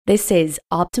This is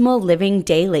Optimal Living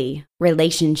Daily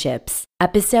Relationships,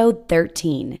 Episode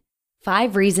 13,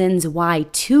 5 Reasons Why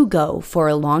to Go for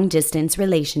a Long-Distance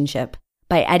Relationship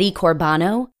by Eddie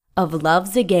Corbano of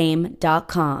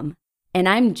lovesagame.com. And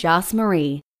I'm Joss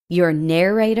Marie, your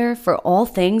narrator for all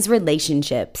things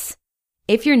relationships.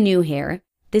 If you're new here,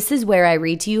 this is where I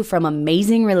read to you from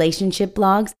amazing relationship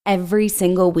blogs every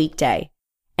single weekday.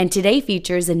 And today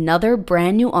features another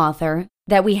brand new author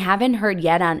that we haven't heard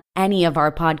yet on any of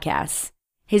our podcasts.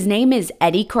 His name is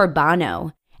Eddie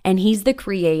Corbano, and he's the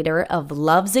creator of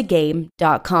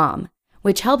lovesagame.com,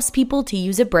 which helps people to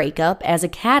use a breakup as a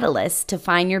catalyst to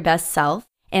find your best self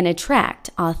and attract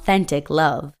authentic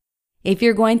love. If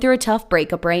you're going through a tough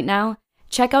breakup right now,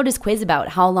 check out his quiz about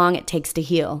how long it takes to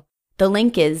heal. The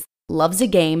link is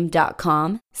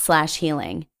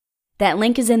lovesagame.com/healing. That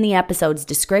link is in the episode's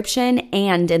description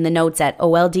and in the notes at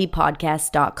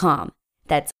oldpodcast.com.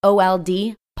 That's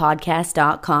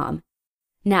oldpodcast.com.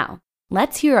 Now,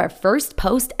 let's hear our first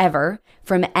post ever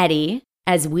from Eddie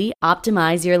as we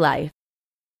optimize your life.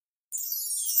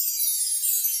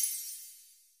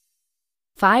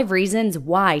 5 Reasons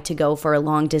Why to Go for a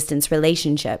Long-Distance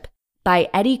Relationship by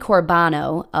Eddie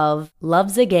Corbano of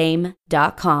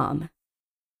lovesagame.com.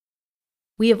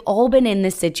 We have all been in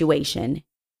this situation.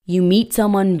 You meet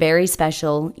someone very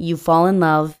special, you fall in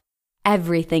love,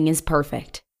 everything is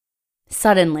perfect.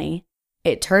 Suddenly,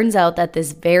 it turns out that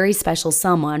this very special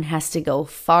someone has to go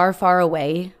far, far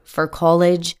away for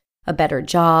college, a better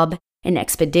job, an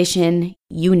expedition,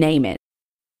 you name it.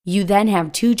 You then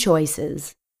have 2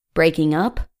 choices, breaking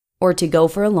up or to go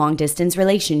for a long-distance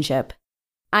relationship.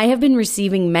 I have been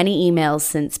receiving many emails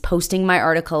since posting my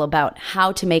article about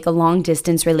how to make a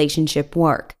long-distance relationship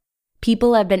work.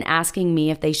 People have been asking me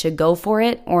if they should go for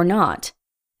it or not.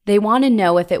 They want to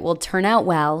know if it will turn out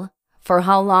well, for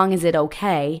how long is it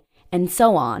okay, and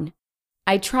so on.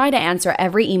 I try to answer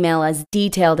every email as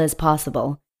detailed as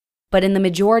possible, but in the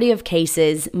majority of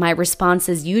cases, my response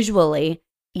is usually,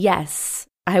 yes,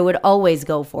 I would always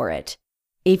go for it.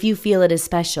 If you feel it is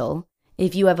special,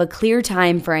 if you have a clear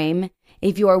time frame,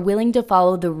 if you are willing to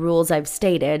follow the rules I've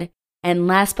stated, and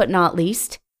last but not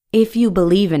least, if you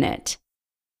believe in it.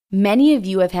 Many of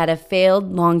you have had a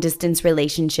failed long-distance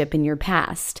relationship in your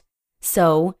past,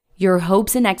 so your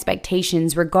hopes and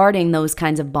expectations regarding those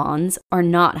kinds of bonds are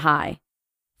not high.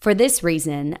 For this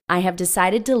reason, I have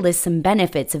decided to list some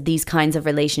benefits of these kinds of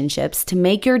relationships to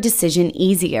make your decision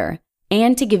easier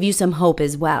and to give you some hope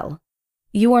as well.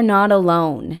 You are not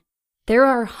alone. There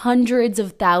are hundreds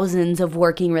of thousands of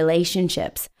working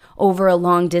relationships over a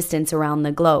long distance around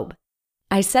the globe.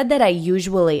 I said that I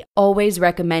usually always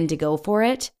recommend to go for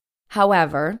it.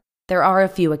 However, there are a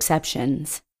few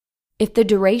exceptions. If the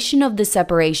duration of the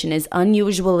separation is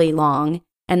unusually long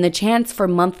and the chance for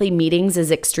monthly meetings is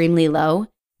extremely low,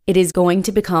 it is going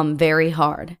to become very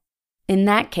hard. In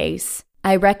that case,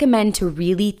 I recommend to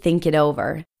really think it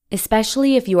over,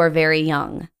 especially if you are very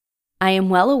young. I am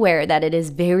well aware that it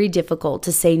is very difficult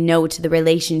to say no to the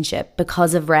relationship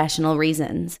because of rational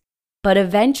reasons, but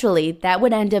eventually that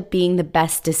would end up being the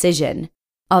best decision.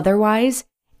 Otherwise,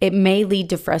 it may lead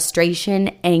to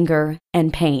frustration, anger,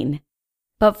 and pain.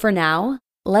 But for now,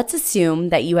 let's assume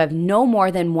that you have no more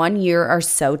than 1 year or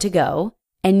so to go,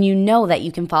 and you know that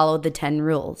you can follow the 10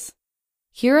 rules.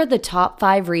 Here are the top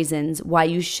 5 reasons why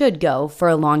you should go for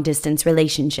a long-distance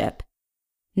relationship.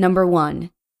 Number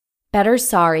 1, better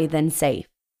sorry than safe.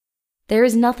 There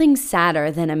is nothing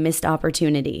sadder than a missed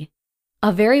opportunity.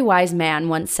 A very wise man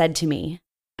once said to me,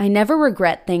 "I never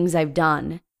regret things I've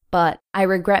done, but I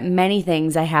regret many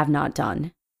things I have not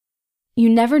done." You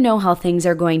never know how things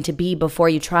are going to be before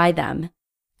you try them.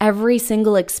 Every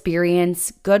single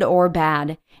experience, good or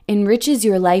bad, enriches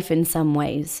your life in some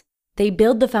ways. They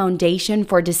build the foundation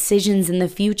for decisions in the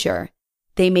future.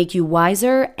 They make you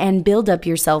wiser and build up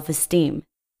your self-esteem.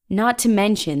 Not to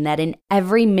mention that in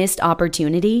every missed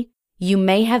opportunity, you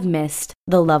may have missed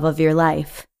the love of your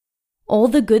life. All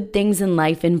the good things in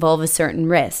life involve a certain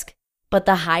risk, but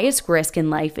the highest risk in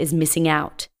life is missing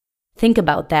out. Think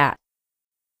about that.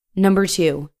 Number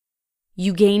 2,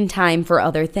 you gain time for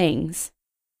other things.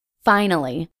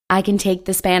 Finally, I can take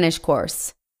the Spanish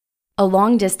course. A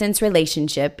long-distance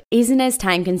relationship isn't as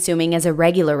time-consuming as a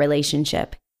regular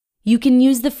relationship. You can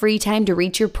use the free time to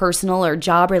reach your personal or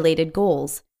job-related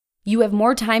goals. You have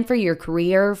more time for your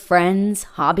career, friends,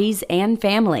 hobbies, and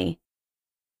family.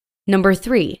 Number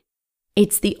 3,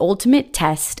 it's the ultimate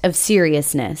test of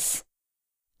seriousness.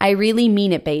 I really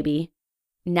mean it, baby.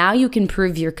 Now you can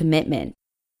prove your commitment.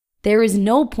 There is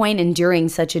no point enduring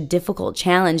such a difficult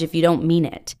challenge if you don't mean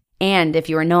it, and if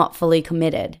you are not fully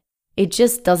committed. It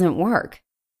just doesn't work.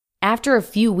 After a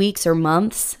few weeks or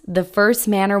months, the first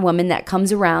man or woman that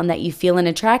comes around that you feel an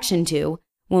attraction to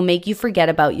will make you forget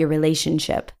about your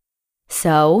relationship.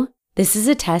 So, this is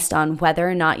a test on whether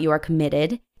or not you are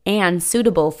committed and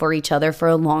suitable for each other for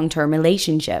a long-term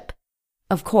relationship.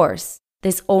 Of course,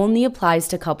 this only applies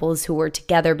to couples who were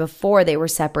together before they were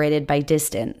separated by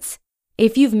distance.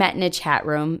 If you've met in a chat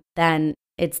room, then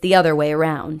it's the other way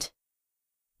around.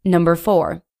 Number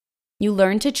 4, you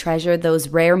learn to treasure those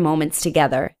rare moments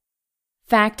together.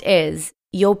 Fact is,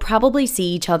 you'll probably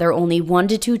see each other only 1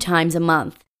 to 2 times a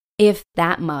month, if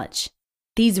that much.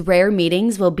 These rare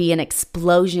meetings will be an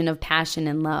explosion of passion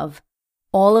and love.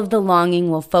 All of the longing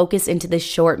will focus into this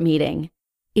short meeting.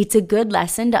 It's a good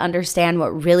lesson to understand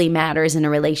what really matters in a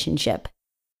relationship.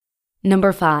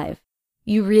 Number 5,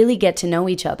 you really get to know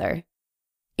each other.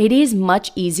 It is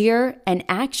much easier and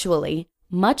actually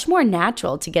much more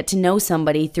natural to get to know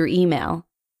somebody through email.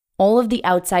 All of the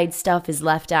outside stuff is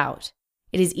left out.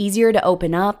 It is easier to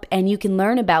open up, and you can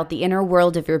learn about the inner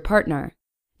world of your partner.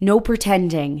 No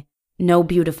pretending, no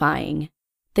beautifying.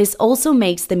 This also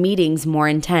makes the meetings more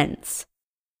intense.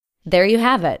 There you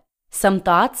have it. Some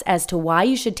thoughts as to why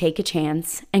you should take a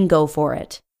chance and go for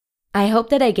it. I hope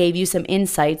that I gave you some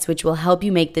insights which will help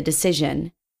you make the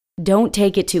decision. Don't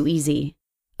take it too easy.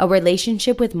 A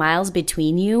relationship with miles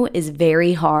between you is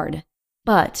very hard,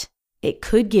 but it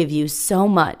could give you so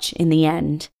much in the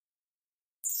end.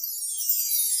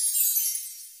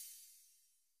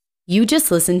 You just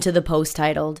listened to the post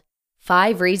titled,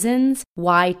 5 Reasons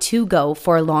Why to Go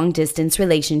for a Long Distance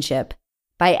Relationship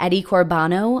by Eddie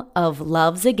Corbano of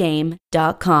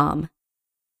lovesagame.com.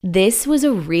 This was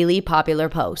a really popular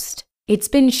post. It's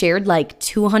been shared like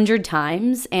 200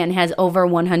 times and has over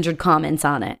 100 comments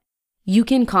on it. You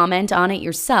can comment on it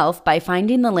yourself by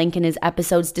finding the link in his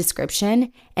episode's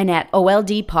description and at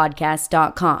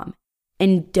oldpodcast.com.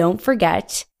 And don't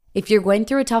forget, if you're going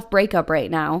through a tough breakup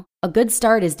right now, a good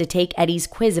start is to take Eddie's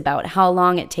quiz about how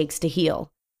long it takes to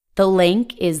heal. The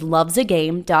link is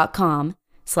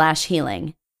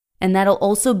lovesagame.com/healing, and that'll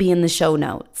also be in the show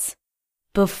notes.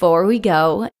 Before we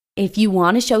go, if you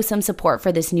want to show some support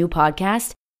for this new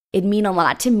podcast, it'd mean a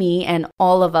lot to me and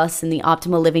all of us in the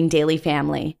Optimal Living Daily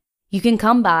family. You can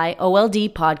come by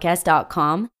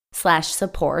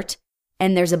oldpodcast.com/support,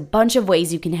 and there's a bunch of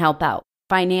ways you can help out,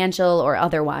 financial or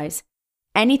otherwise.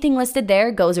 Anything listed there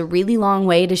goes a really long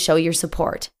way to show your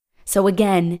support. So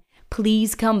again,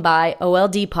 please come by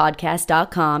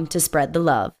oldpodcast.com to spread the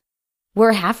love.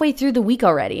 We're halfway through the week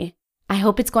already. I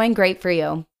hope it's going great for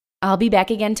you. I'll be back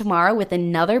again tomorrow with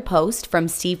another post from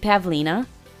Steve Pavlina,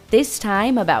 this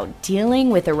time about dealing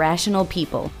with irrational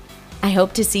people. I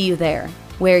hope to see you there,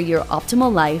 where your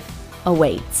optimal life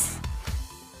awaits.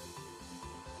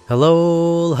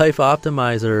 Hello, Life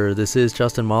Optimizer. This is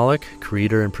Justin Malik,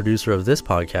 creator and producer of this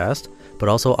podcast, but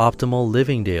also Optimal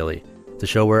Living Daily, the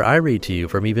show where I read to you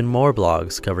from even more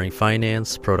blogs covering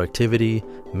finance, productivity,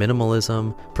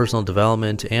 minimalism, personal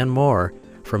development, and more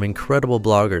from incredible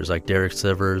bloggers like Derek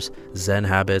Sivers, Zen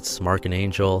Habits, Mark and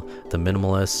Angel, The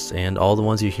Minimalists, and all the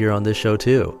ones you hear on this show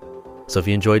too. So if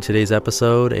you enjoyed today's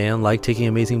episode and like taking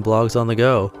amazing blogs on the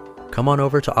go, come on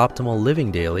over to Optimal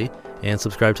Living Daily and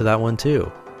subscribe to that one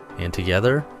too. And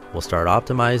together, we'll start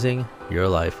optimizing your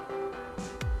life.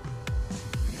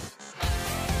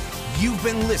 You've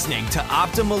been listening to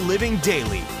Optimal Living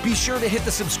Daily. Be sure to hit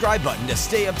the subscribe button to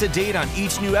stay up to date on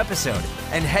each new episode.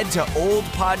 And head to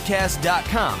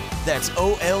oldpodcast.com, that's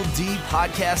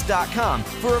oldpodcast.com,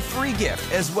 for a free gift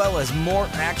as well as more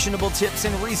actionable tips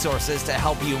and resources to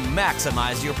help you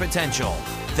maximize your potential.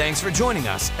 Thanks for joining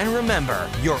us, and remember,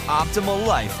 your optimal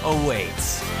life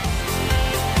awaits.